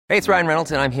Hey, it's Ryan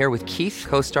Reynolds, and I'm here with Keith,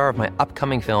 co-star of my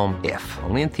upcoming film, If,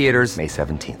 only in theaters May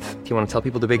 17th. Do you want to tell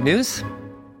people the big news?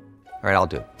 All right, I'll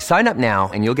do it. Sign up now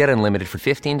and you'll get unlimited for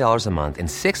 $15 a month and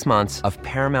 6 months of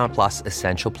Paramount Plus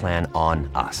Essential Plan on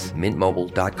us.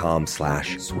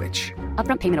 MintMobile.com/switch.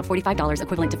 Upfront payment of $45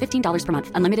 equivalent to $15 per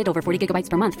month. Unlimited over 40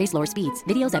 gigabytes per month. Face lower speeds.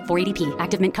 Videos at 480p.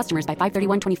 Active Mint customers by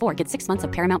 531.24 get 6 months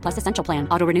of Paramount Plus Essential Plan.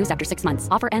 Auto renews after 6 months.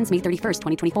 Offer ends May 31st,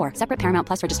 2024. Separate Paramount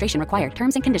Plus registration required.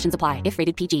 Terms and conditions apply if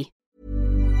rated PG.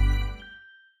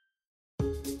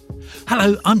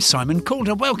 Hello, I'm Simon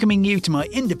Calder, welcoming you to my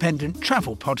independent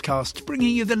travel podcast,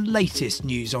 bringing you the latest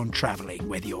news on travelling,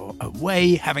 whether you're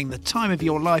away, having the time of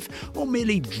your life, or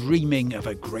merely dreaming of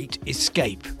a great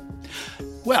escape.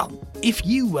 Well, if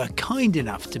you were kind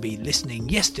enough to be listening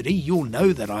yesterday, you'll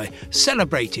know that I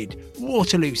celebrated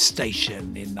Waterloo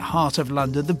Station in the heart of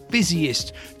London, the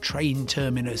busiest train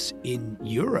terminus in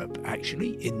Europe,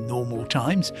 actually, in normal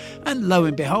times. And lo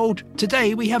and behold,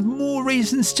 today we have more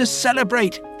reasons to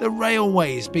celebrate the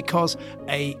railways because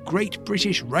a Great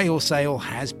British Rail Sale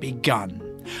has begun.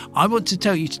 I want to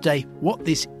tell you today what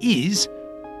this is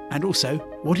and also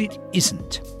what it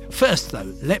isn't. First,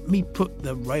 though, let me put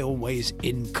the railways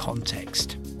in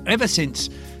context. Ever since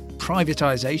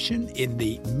privatisation in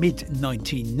the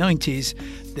mid-1990s,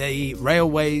 the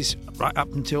railways, right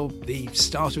up until the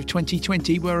start of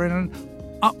 2020, were in an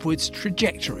upwards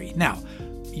trajectory. Now,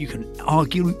 you can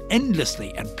argue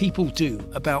endlessly, and people do,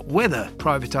 about whether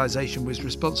privatisation was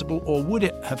responsible or would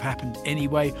it have happened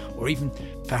anyway, or even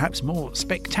perhaps more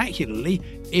spectacularly,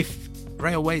 if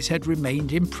railways had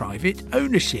remained in private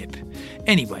ownership.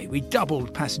 Anyway, we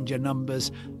doubled passenger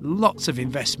numbers, lots of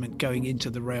investment going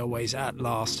into the railways at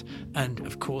last, and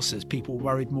of course, as people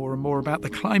worried more and more about the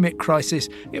climate crisis,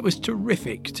 it was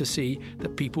terrific to see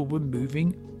that people were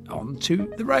moving on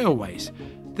to the railways.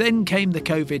 Then came the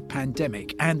COVID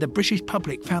pandemic, and the British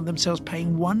public found themselves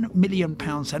paying £1 million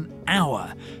an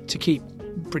hour to keep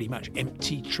pretty much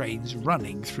empty trains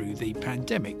running through the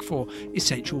pandemic for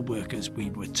essential workers, we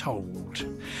were told.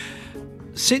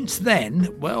 Since then,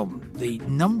 well, the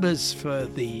numbers for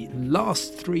the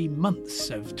last 3 months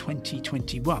of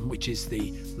 2021, which is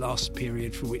the last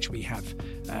period for which we have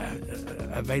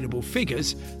available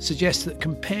figures, suggest that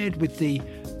compared with the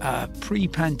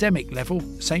pre-pandemic level,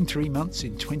 same 3 months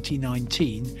in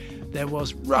 2019, there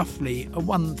was roughly a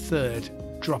 1/3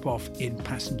 drop-off in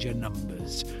passenger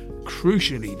numbers.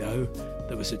 Crucially, though,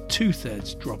 there was a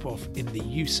 2/3 drop-off in the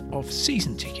use of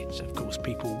season tickets. Of course,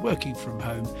 people working from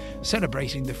home,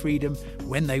 celebrating the freedom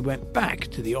when they went back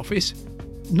to the office,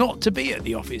 not to be at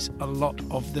the office a lot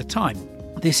of the time.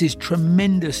 This is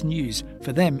tremendous news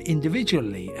for them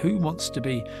individually. Who wants to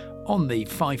be on the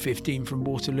 5:15 from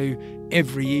Waterloo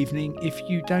every evening if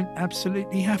you don't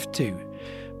absolutely have to?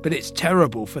 But it's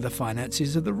terrible for the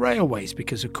finances of the railways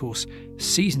because, of course,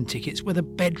 season tickets were the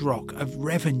bedrock of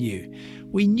revenue.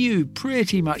 We knew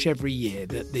pretty much every year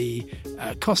that the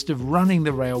cost of running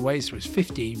the railways was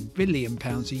 £15 billion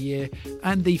a year,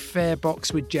 and the fare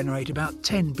box would generate about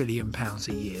 £10 billion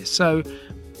a year. So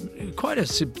quite a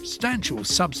substantial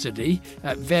subsidy,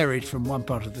 varied from one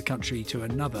part of the country to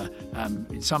another.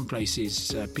 In some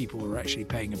places, people were actually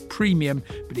paying a premium,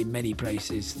 but in many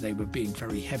places they were being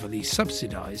very heavily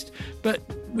subsidised. But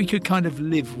we could kind of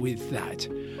live with that.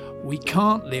 We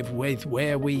can't live with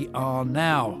where we are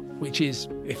now, which is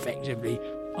effectively,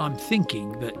 I'm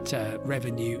thinking that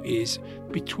revenue is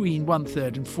between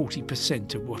 1/3 and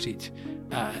 40% of what it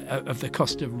of the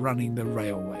cost of running the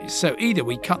railways. So either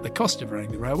we cut the cost of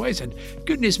running the railways, and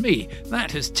goodness me,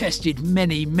 that has tested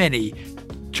many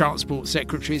transport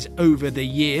secretaries over the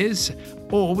years,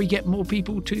 or we get more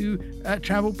people to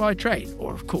travel by train,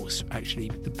 or of course, actually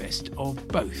the best of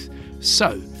both.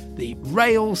 So the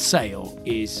rail sale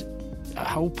is a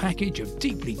whole package of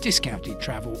deeply discounted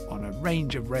travel on a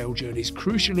range of rail journeys,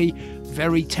 crucially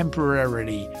very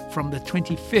temporarily, from the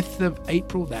 25th of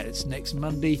April, that is next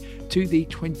Monday, to the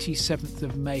 27th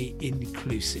of May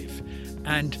inclusive.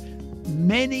 And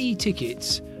many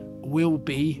tickets will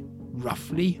be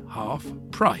roughly half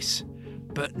price,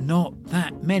 but not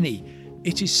that many.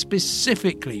 It is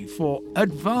specifically for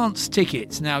advance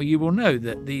tickets. Now, you will know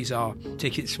that these are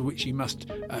tickets for which you must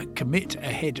commit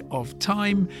ahead of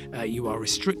time. You are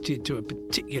restricted to a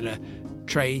particular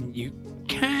train. You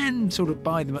can sort of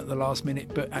buy them at the last minute,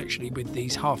 but actually with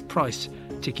these half-price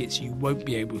tickets, you won't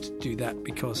be able to do that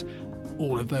because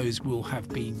all of those will have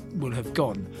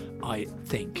gone, I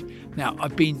think. Now,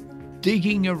 I've been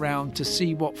digging around to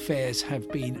see what fares have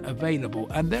been available,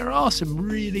 and there are some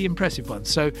really impressive ones.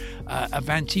 So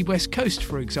Avanti West Coast,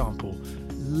 for example,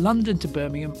 London to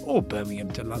Birmingham or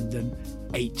Birmingham to London,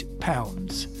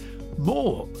 £8.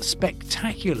 More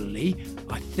spectacularly,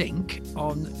 I think,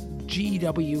 on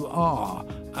GWR,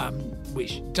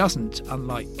 which doesn't,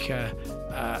 unlike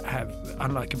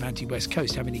Avanti West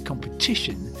Coast, have any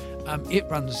competition. It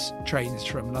runs trains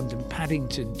from London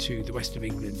Paddington to the west of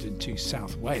England and to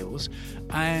South Wales,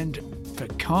 and for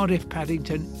Cardiff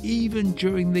Paddington, even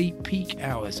during the peak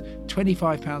hours,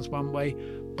 £25 one way.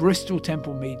 Bristol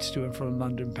Temple Meads to and from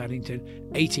London Paddington,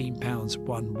 £18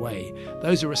 one way.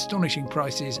 Those are astonishing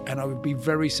prices, and I would be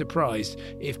very surprised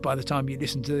if by the time you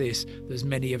listen to this, there's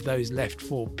many of those left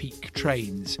for peak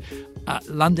trains.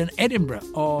 London Edinburgh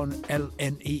on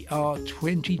LNER,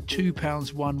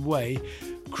 £22 one way.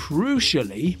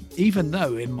 Crucially, even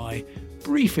though in my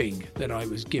briefing that I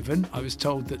was given, I was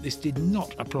told that this did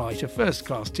not apply to first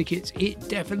class tickets, it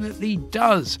definitely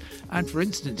does. And for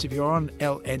instance, if you're on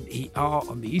LNER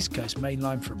on the East Coast Main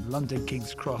Line from London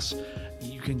King's Cross,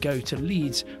 you can go to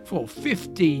Leeds for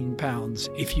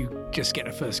 £15 if you just get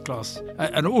a first class,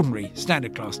 an ordinary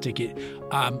standard class ticket,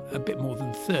 a bit more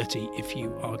than £30 if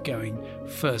you are going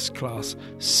first class.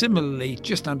 Similarly,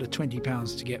 just under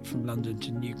 £20 to get from London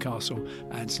to Newcastle,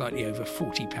 and slightly over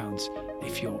 £40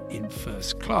 if you're in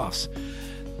first class.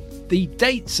 The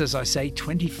dates, as I say,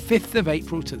 25th of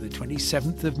April to the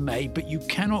 27th of May, but you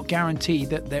cannot guarantee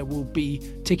that there will be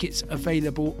tickets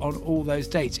available on all those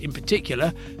dates. In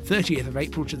particular, 30th of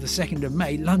April to the 2nd of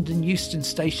May, London Euston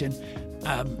Station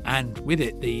and with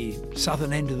it the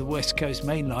southern end of the West Coast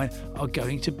Main Line are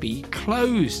going to be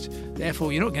closed.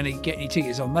 Therefore, you're not going to get any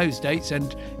tickets on those dates,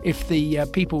 and if the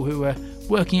people who are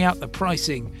working out the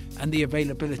pricing and the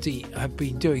availability have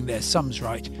been doing their sums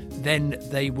right, then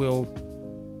they will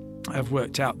have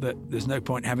worked out that there's no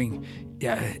point having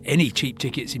any cheap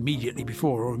tickets immediately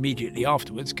before or immediately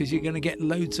afterwards, because you're going to get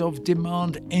loads of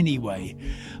demand anyway.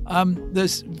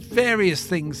 There's various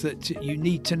things that you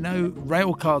need to know.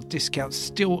 Railcard discounts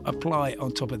still apply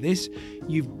on top of this.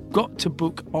 You've got to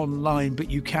book online,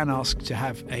 but you can ask to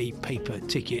have a paper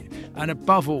ticket. And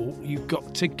above all, you've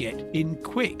got to get in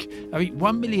quick. I mean,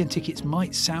 1 million tickets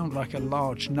might sound like a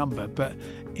large number, but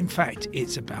in fact,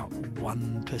 it's about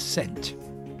 1%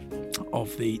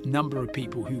 of the number of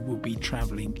people who will be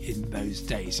travelling in those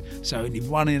days. So only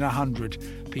 1 in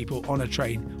 100 people on a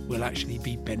train will actually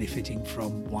be benefiting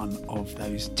from one of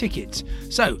those tickets.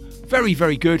 So very,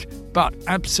 very good, but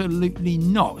absolutely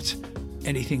not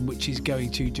anything which is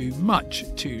going to do much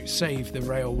to save the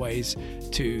railways,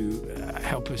 to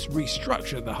help us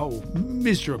restructure the whole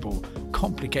miserable,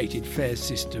 complicated fare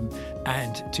system,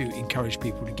 and to encourage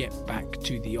people to get back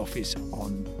to the office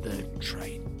on the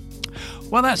train.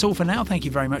 Well, that's all for now. Thank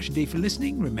you very much indeed for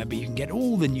listening. Remember, you can get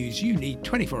all the news you need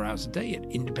 24 hours a day at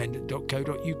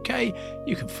independent.co.uk.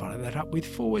 You can follow that up with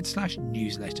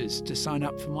 /newsletters to sign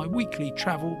up for my weekly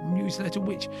travel newsletter,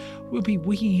 which will be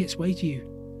winging its way to you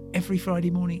every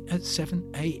Friday morning at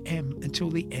 7 a.m. until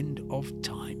the end of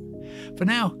time. For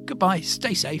now, goodbye,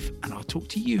 stay safe, and I'll talk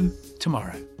to you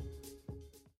tomorrow.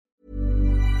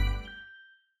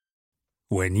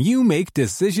 When you make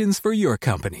decisions for your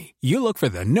company, you look for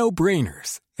the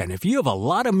no-brainers. And if you have a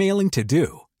lot of mailing to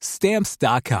do,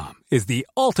 Stamps.com is the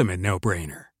ultimate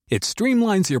no-brainer. It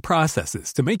streamlines your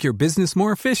processes to make your business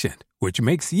more efficient, which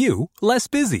makes you less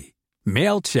busy.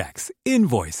 Mail checks,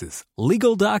 invoices,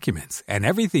 legal documents, and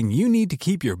everything you need to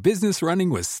keep your business running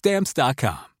with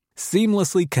Stamps.com.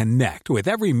 Seamlessly connect with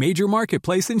every major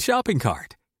marketplace and shopping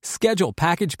cart. Schedule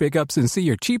package pickups and see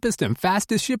your cheapest and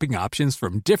fastest shipping options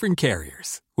from different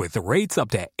carriers, with rates up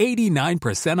to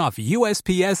 89% off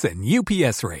USPS and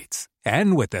UPS rates.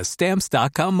 And with the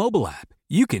Stamps.com mobile app,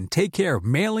 you can take care of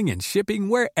mailing and shipping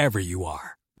wherever you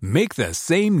are. Make the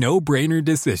same no-brainer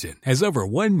decision as over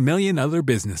 1 million other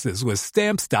businesses with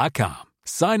Stamps.com.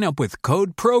 Sign up with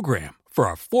code PROGRAM for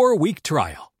a 4-week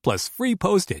trial, plus free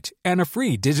postage and a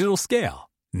free digital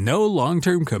scale. No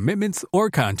long-term commitments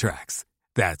or contracts.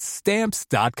 That's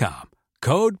Stamps.com.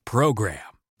 Code PROGRAM.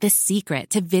 The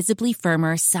secret to visibly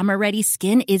firmer, summer-ready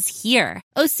skin is here.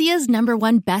 Osea's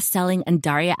 #1 best-selling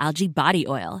Undaria Algae Body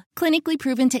Oil. Clinically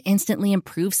proven to instantly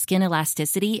improve skin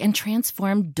elasticity and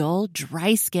transform dull,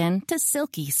 dry skin to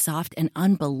silky, soft, and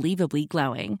unbelievably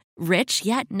glowing. Rich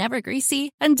yet never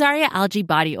greasy, Undaria Algae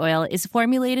Body Oil is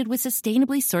formulated with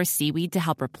sustainably sourced seaweed to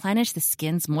help replenish the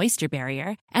skin's moisture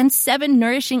barrier, and 7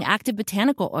 nourishing active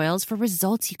botanical oils for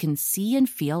results you can see and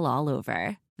feel all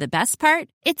over. The best part?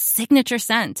 Its signature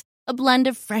scent. A blend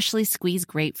of freshly squeezed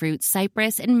grapefruit,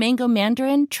 cypress, and mango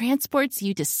mandarin transports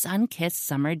you to sun-kissed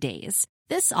summer days.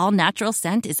 This all-natural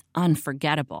scent is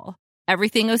unforgettable.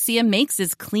 Everything Osea makes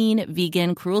is clean,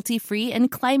 vegan, cruelty-free,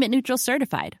 and climate-neutral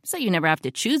certified, so you never have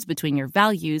to choose between your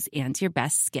values and your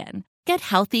best skin. Get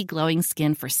healthy, glowing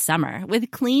skin for summer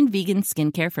with clean vegan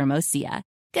skincare from Osea.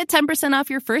 Get 10% off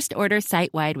your first order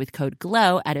site-wide with code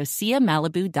GLOW at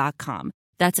OseaMalibu.com.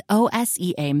 That's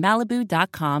OSEA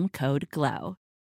Malibu.com, code GLOW.